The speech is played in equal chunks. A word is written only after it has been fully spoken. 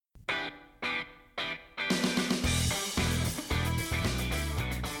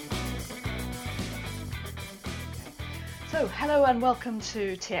Hello and welcome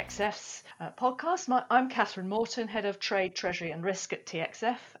to TXF's podcast. I'm Catherine Morton, Head of Trade, Treasury and Risk at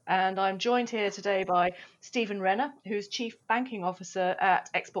TXF, and I'm joined here today by Stephen Renner, who's Chief Banking Officer at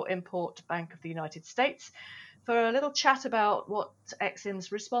Export-Import Bank of the United States, for a little chat about what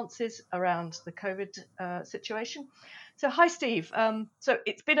EXIM's response is around the COVID situation. So hi, Steve. So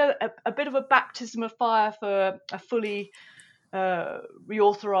it's been a bit of a baptism of fire for a fully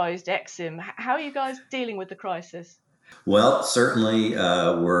reauthorized EXIM. How are you guys dealing with the crisis? Well, certainly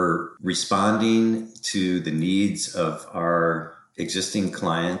we're responding to the needs of our existing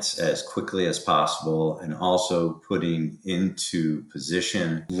clients as quickly as possible and also putting into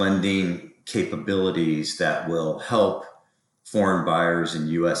position lending capabilities that will help foreign buyers and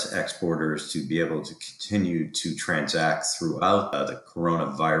U.S. exporters to be able to continue to transact throughout the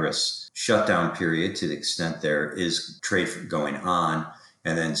coronavirus shutdown period to the extent there is trade going on.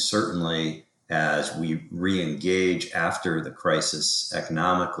 And then certainly as we re-engage after the crisis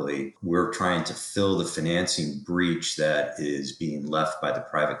economically, we're trying to fill the financing breach that is being left by the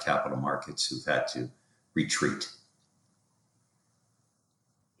private capital markets who've had to retreat.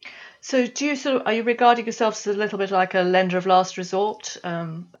 So are you regarding yourselves as a little bit like a lender of last resort?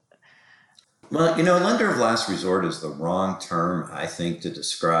 Well, lender of last resort is the wrong term, I think, to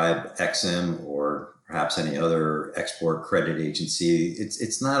describe EXIM or perhaps any other export credit agency.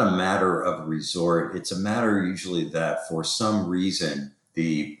 It's not a matter of resort. It's a matter usually that for some reason,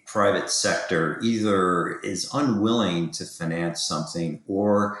 the private sector either is unwilling to finance something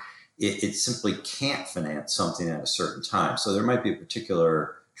or it simply can't finance something at a certain time. So there might be a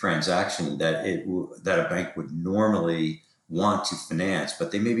particular transaction that a bank would normally want to finance,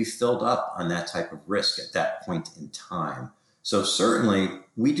 but they may be filled up on that type of risk at that point in time. So certainly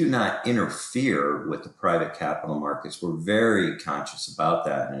we do not interfere with the private capital markets. We're very conscious about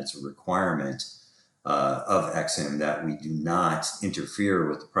that, and it's a requirement of EXIM that we do not interfere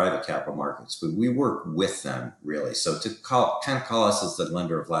with the private capital markets, but we work with them really. So to call us as the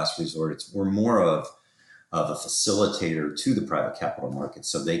lender of last resort, we're more of a facilitator to the private capital markets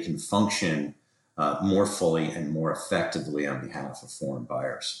so they can function more fully and more effectively on behalf of foreign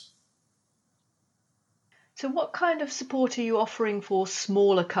buyers. So what kind of support are you offering for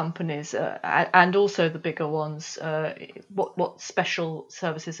smaller companies and also the bigger ones? What special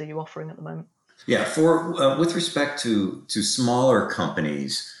services are you offering at the moment? Yeah, with respect to smaller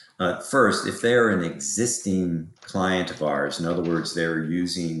companies, first, if they're an existing client of ours, in other words, they're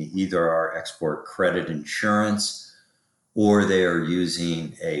using either our export credit insurance or they are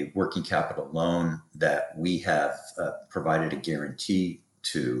using a working capital loan that we have provided a guarantee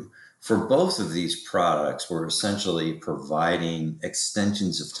to. For both of these products, we're essentially providing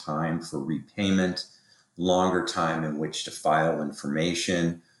extensions of time for repayment, longer time in which to file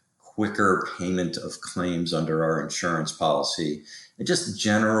information, quicker payment of claims under our insurance policy, and just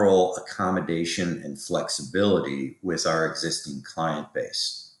general accommodation and flexibility with our existing client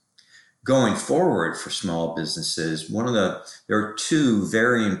base. Going forward for small businesses, there are two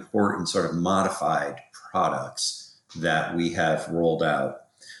very important sort of modified products that we have rolled out.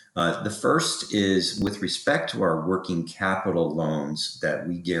 The first is with respect to our working capital loans that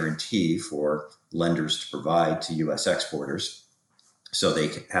we guarantee for lenders to provide to U.S. exporters so they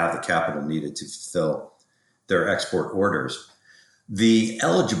can have the capital needed to fulfill their export orders. The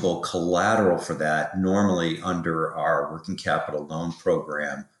eligible collateral for that normally under our working capital loan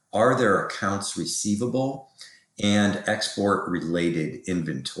program are their accounts receivable and export related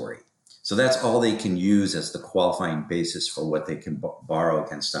inventory. So that's all they can use as the qualifying basis for what they can borrow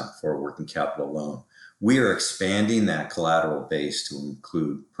against them for a working capital loan. We are expanding that collateral base to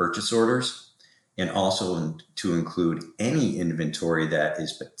include purchase orders and also to include any inventory that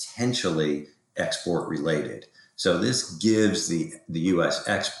is potentially export related. So this gives the U.S.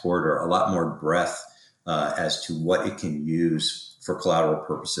 exporter a lot more breadth as to what it can use for collateral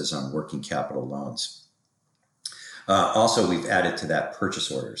purposes on working capital loans. Also, we've added to that purchase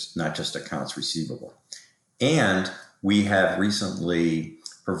orders, not just accounts receivable. And we have recently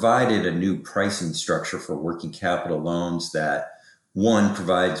provided a new pricing structure for working capital loans that, one,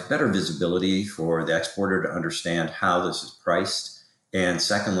 provides better visibility for the exporter to understand how this is priced, and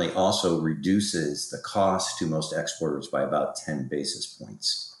secondly, also reduces the cost to most exporters by about 10 basis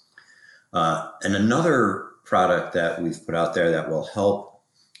points. And another product that we've put out there that will help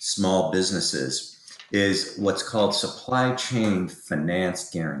small businesses is what's called supply chain finance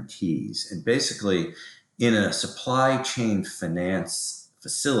guarantees. And basically, in a supply chain finance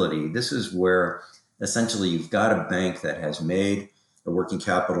facility, this is where essentially you've got a bank that has made a working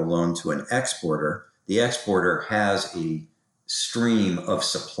capital loan to an exporter. The exporter has a stream of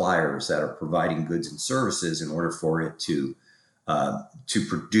suppliers that are providing goods and services in order for it to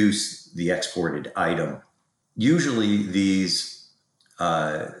produce the exported item. Usually these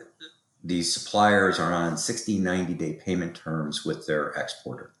suppliers are on 60, 90-day payment terms with their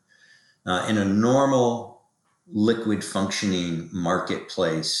exporter. In a normal liquid functioning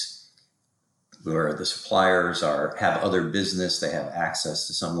marketplace where the suppliers have other business, they have access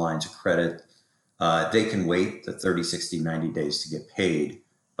to some lines of credit, they can wait the 30, 60, 90 days to get paid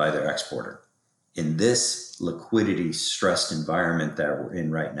by their exporter. In this liquidity stressed environment that we're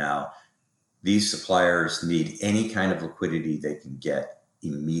in right now, these suppliers need any kind of liquidity they can get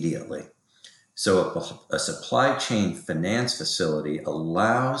immediately. So a supply chain finance facility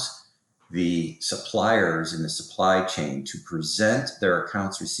allows the suppliers in the supply chain to present their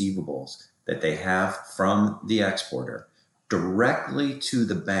accounts receivables that they have from the exporter directly to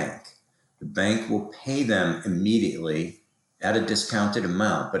the bank. The bank will pay them immediately at a discounted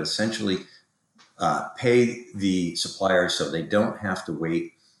amount, but essentially pay the suppliers so they don't have to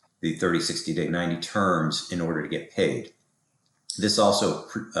wait the 30, 60 day, 90 terms in order to get paid. This also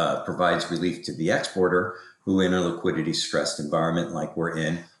provides relief to the exporter, who in a liquidity stressed environment like we're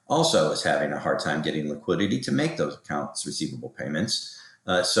in, also is having a hard time getting liquidity to make those accounts receivable payments.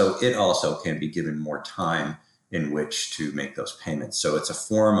 So it also can be given more time in which to make those payments. So it's a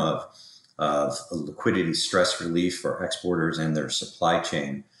form of liquidity stress relief for exporters and their supply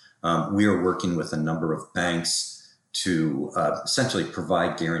chain. We are working with a number of banks to essentially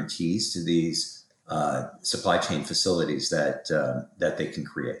provide guarantees to these supply chain facilities that they can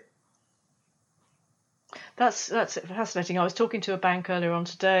create. That's fascinating. I was talking to a bank earlier on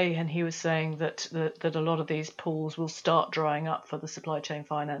today, and he was saying that a lot of these pools will start drying up for the supply chain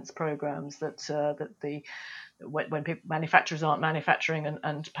finance programs. When manufacturers aren't manufacturing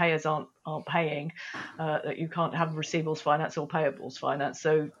and payers aren't paying, that you can't have receivables finance or payables finance.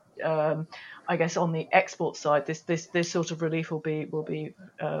 So I guess on the export side, this sort of relief will be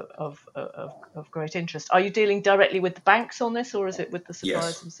of great interest. Are you dealing directly with the banks on this, or is it with the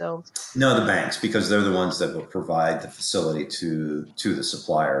suppliers themselves? No, the banks, because they're the ones that will provide the facility to the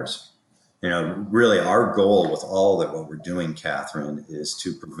suppliers. Really our goal with all that what we're doing, Catherine, is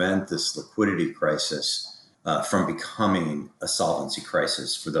to prevent this liquidity crisis from becoming a solvency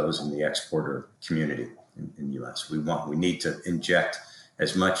crisis for those in the exporter community in the U.S. We need to inject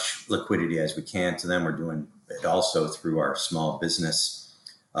as much liquidity as we can to them. We're doing it also through our small business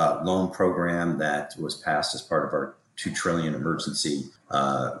loan program that was passed as part of our $2 trillion emergency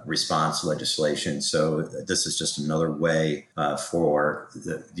response legislation. So this is just another way for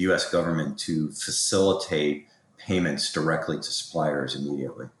the U.S. government to facilitate payments directly to suppliers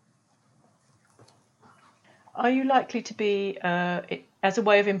immediately. Are you likely to be, as a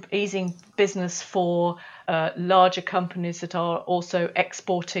way of easing business for larger companies that are also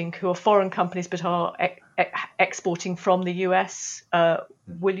exporting, who are foreign companies but are exporting from the US,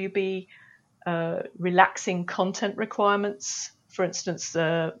 will you be relaxing content requirements, for instance,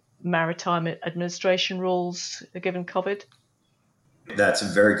 maritime administration rules given COVID? That's a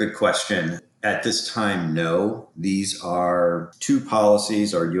very good question. At this time, no. These are two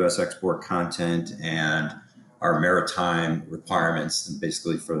policies, our U.S. export content and our maritime requirements. And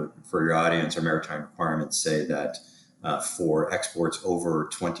basically for your audience, our maritime requirements say that for exports over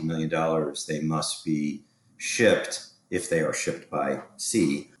 $20 million, they must be shipped, if they are shipped by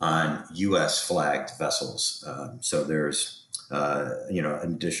sea, on U.S. flagged vessels. So there's an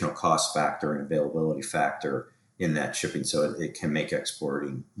additional cost factor and availability factor in that shipping, so it can make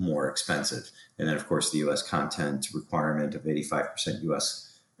exporting more expensive. And then, of course, the U.S. content requirement of 85%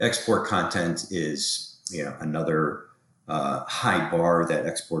 U.S. export content is another high bar that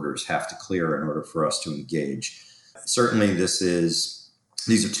exporters have to clear in order for us to engage. Certainly, these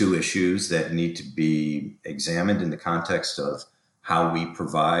are two issues that need to be examined in the context of how we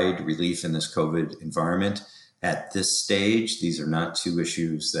provide relief in this COVID environment. At this stage, these are not two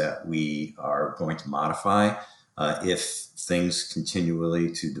issues that we are going to modify. If things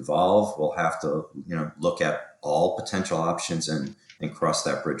continually to devolve, we'll have to look at all potential options and cross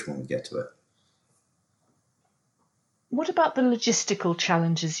that bridge when we get to it. What about the logistical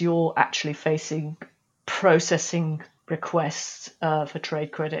challenges you're actually facing processing requests for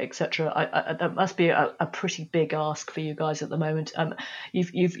trade credit, etc.? That must be a pretty big ask for you guys at the moment.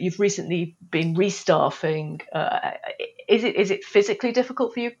 You've recently been restaffing. Is it physically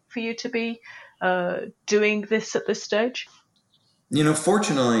difficult for you to be doing this at this stage?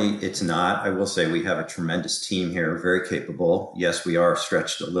 Fortunately, it's not. I will say we have a tremendous team here, very capable. Yes, we are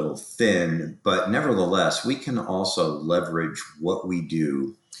stretched a little thin, but nevertheless, we can also leverage what we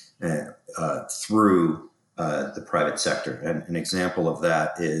do through the private sector. And an example of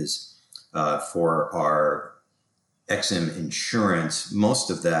that is for our EXIM insurance, most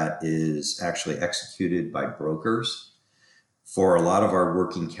of that is actually executed by brokers. For a lot of our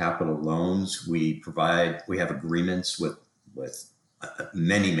working capital loans, we have agreements with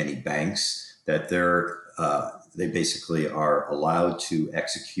many banks that they basically are allowed to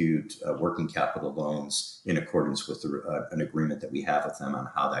execute working capital loans in accordance with an agreement that we have with them on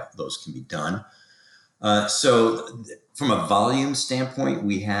how those can be done. So from a volume standpoint,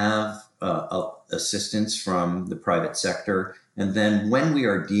 we have assistance from the private sector. And then when we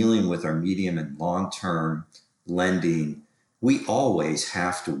are dealing with our medium and long-term lending, we always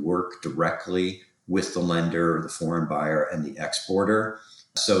have to work directly with the lender, the foreign buyer, and the exporter.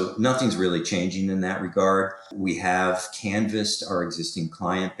 So nothing's really changing in that regard. We have canvassed our existing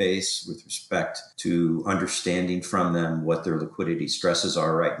client base with respect to understanding from them what their liquidity stresses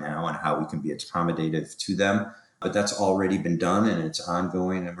are right now and how we can be accommodative to them. But that's already been done and it's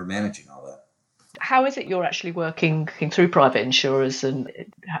ongoing and we're managing all that. How is it you're actually working through private insurers, and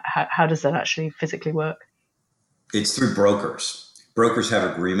how does that actually physically work? It's through brokers. Brokers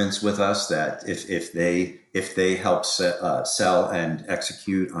have agreements with us that if they help sell and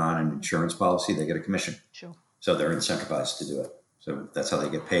execute on an insurance policy, they get a commission. Sure. So they're incentivized to do it. So that's how they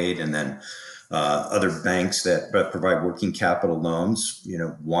get paid. And then other banks that provide working capital loans,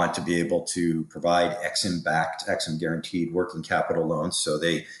 want to be able to provide EXIM-backed, EXIM-guaranteed working capital loans. So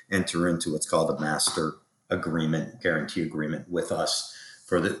they enter into what's called a master agreement, guarantee agreement with us.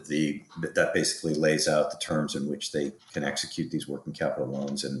 For that basically lays out the terms in which they can execute these working capital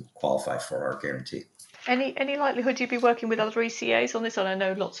loans and qualify for our guarantee. Any likelihood you'd be working with other ECAs on this? And I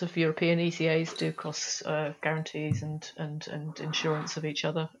know lots of European ECAs do cross guarantees and insurance of each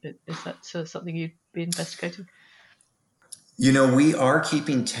other. Is that something you'd be investigating? We are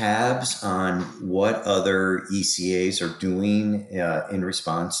keeping tabs on what other ECAs are doing in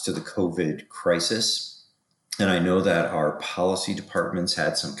response to the COVID crisis. And I know that our policy departments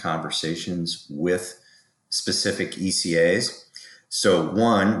had some conversations with specific ECAs. So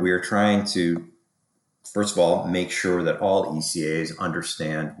one, we're trying to, first of all, make sure that all ECAs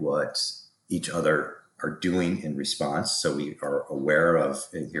understand what each other are doing in response. So we are aware of,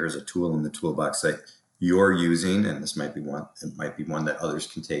 here's a tool in the toolbox that you're using, and this might be one that others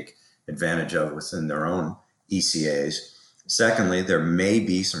can take advantage of within their own ECAs. Secondly, there may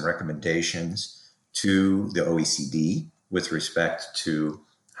be some recommendations to the OECD with respect to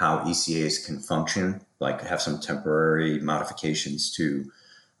how ECAs can function, like have some temporary modifications to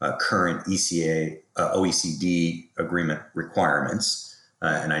current OECD agreement requirements.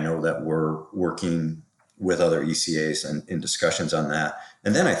 And I know that we're working with other ECAs and in discussions on that.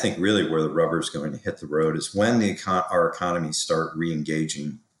 And then I think really where the rubber is going to hit the road is when our economies start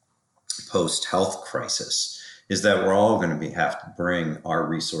re-engaging post-health crisis, is that we're all going to have to bring our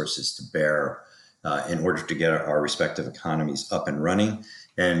resources to bear in order to get our respective economies up and running.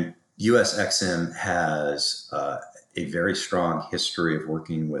 And US EXIM has a very strong history of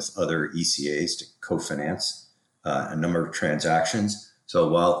working with other ECAs to co-finance a number of transactions. So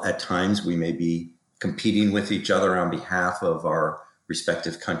while at times we may be competing with each other on behalf of our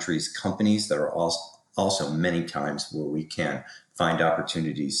respective countries' companies, there are also many times where we can find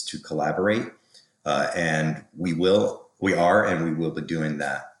opportunities to collaborate. And we are and we will be doing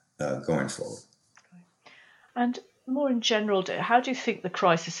that going forward. And more in general, how do you think the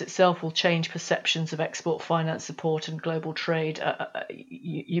crisis itself will change perceptions of export finance support and global trade?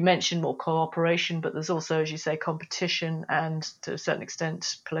 You mentioned more cooperation, but there's also, as you say, competition and to a certain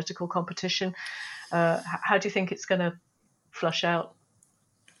extent political competition. How do you think it's going to flush out?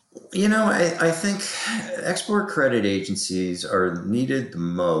 I think export credit agencies are needed the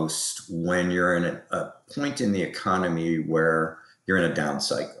most when you're in a point in the economy where you're in a down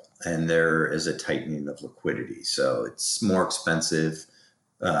cycle and there is a tightening of liquidity. So it's more expensive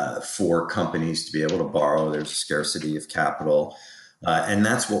for companies to be able to borrow. There's a scarcity of capital. And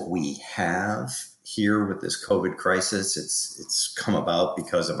that's what we have here with this COVID crisis. It's come about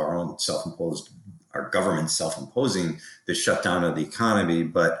because of our government self-imposing the shutdown of the economy.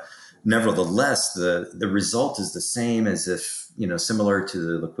 But nevertheless, the result is the same as if, similar to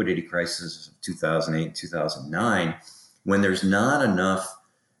the liquidity crisis of 2008, 2009, when there's not enough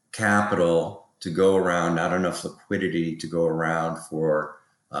capital to go around, not enough liquidity to go around for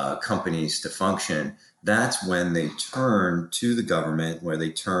companies to function. That's when they turn to the government, where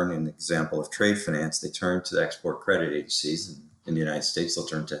they turn, in the example of trade finance, they turn to the export credit agencies. In the United States, they'll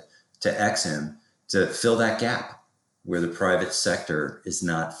turn to EXIM to fill that gap where the private sector is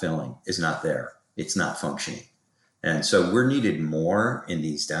not there. It's not functioning. And so we're needed more in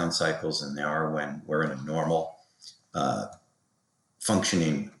these down cycles than they are when we're in a normal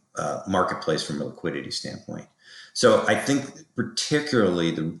functioning marketplace from a liquidity standpoint. So I think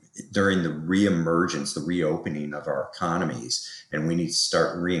particularly during the reemergence, the reopening of our economies, and we need to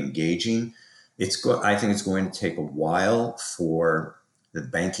start reengaging, I think it's going to take a while for the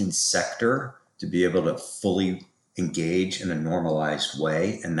banking sector to be able to fully engage in a normalized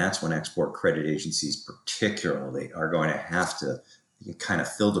way. And that's when export credit agencies particularly are going to have to kind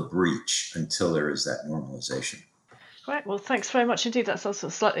of fill the breach until there is that normalization. Right. Well, thanks very much indeed. That's also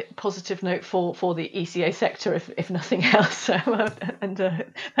a slightly positive note for the ECA sector, if nothing else. And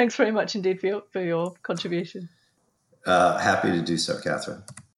thanks very much indeed for your contribution. Happy to do so, Catherine.